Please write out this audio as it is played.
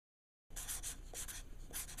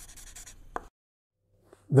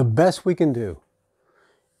The best we can do.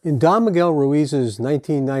 In Don Miguel Ruiz's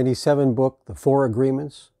 1997 book, The Four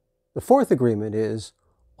Agreements, the fourth agreement is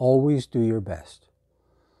always do your best.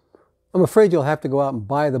 I'm afraid you'll have to go out and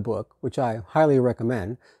buy the book, which I highly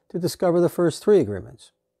recommend, to discover the first three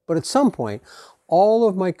agreements. But at some point, all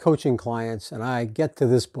of my coaching clients and I get to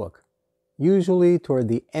this book, usually toward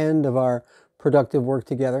the end of our productive work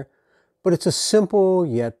together. But it's a simple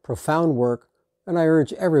yet profound work, and I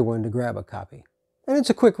urge everyone to grab a copy. And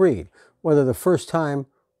it's a quick read, whether the first time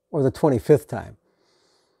or the 25th time.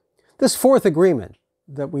 This fourth agreement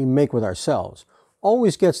that we make with ourselves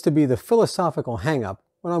always gets to be the philosophical hang-up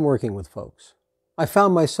when I'm working with folks. I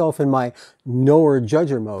found myself in my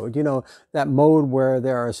knower-judger mode, that mode where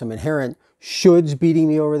there are some inherent shoulds beating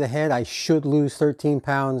me over the head. I should lose 13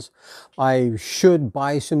 pounds. I should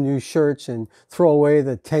buy some new shirts and throw away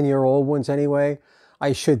the 10-year-old ones anyway.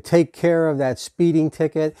 I should take care of that speeding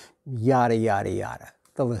ticket, yada, yada, yada.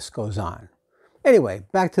 The list goes on. Anyway,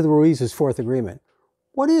 back to the Ruiz's fourth agreement.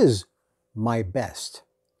 What is my best?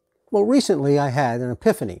 Well, recently I had an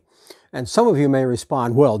epiphany, and some of you may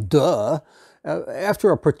respond, well, duh. After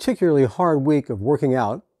a particularly hard week of working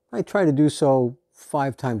out, I try to do so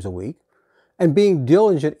 5 times a week, and being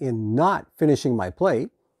diligent in not finishing my plate,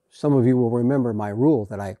 some of you will remember my rule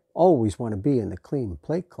that I always want to be in the clean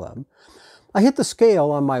plate club, I hit the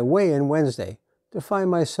scale on my weigh-in Wednesday to find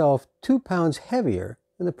myself 2 pounds heavier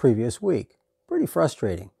than the previous week. Pretty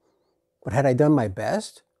frustrating. But had I done my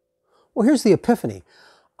best? Well, here's the epiphany.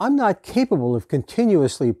 I'm not capable of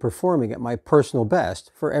continuously performing at my personal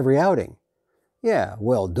best for every outing. Yeah,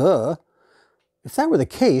 well, duh. If that were the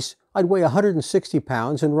case, I'd weigh 160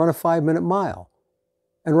 pounds and run a 5-minute mile.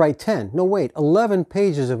 And write 11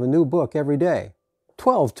 pages of a new book every day.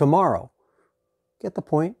 12 tomorrow. Get the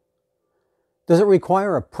point? Does it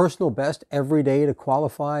require a personal best every day to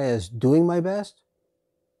qualify as doing my best?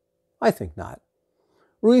 I think not.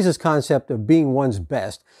 Ruiz's concept of being one's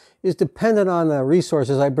best is dependent on the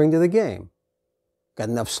resources I bring to the game. Got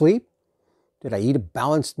enough sleep? Did I eat a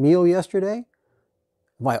balanced meal yesterday?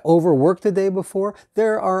 Have I overworked the day before?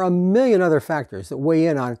 There are a million other factors that weigh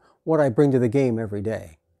in on what I bring to the game every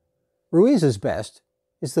day. Ruiz's best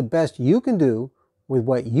is the best you can do with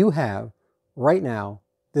what you have right now,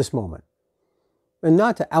 this moment. And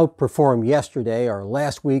not to outperform yesterday or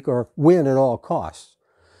last week or win at all costs.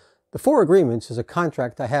 The Four Agreements is a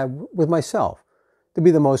contract I have with myself to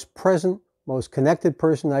be the most present, most connected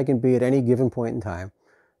person I can be at any given point in time,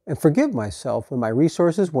 and forgive myself when my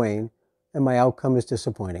resources wane and my outcome is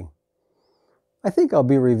disappointing. I think I'll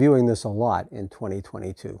be reviewing this a lot in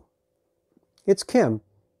 2022. It's Kim,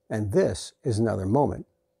 and this is another moment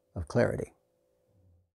of clarity.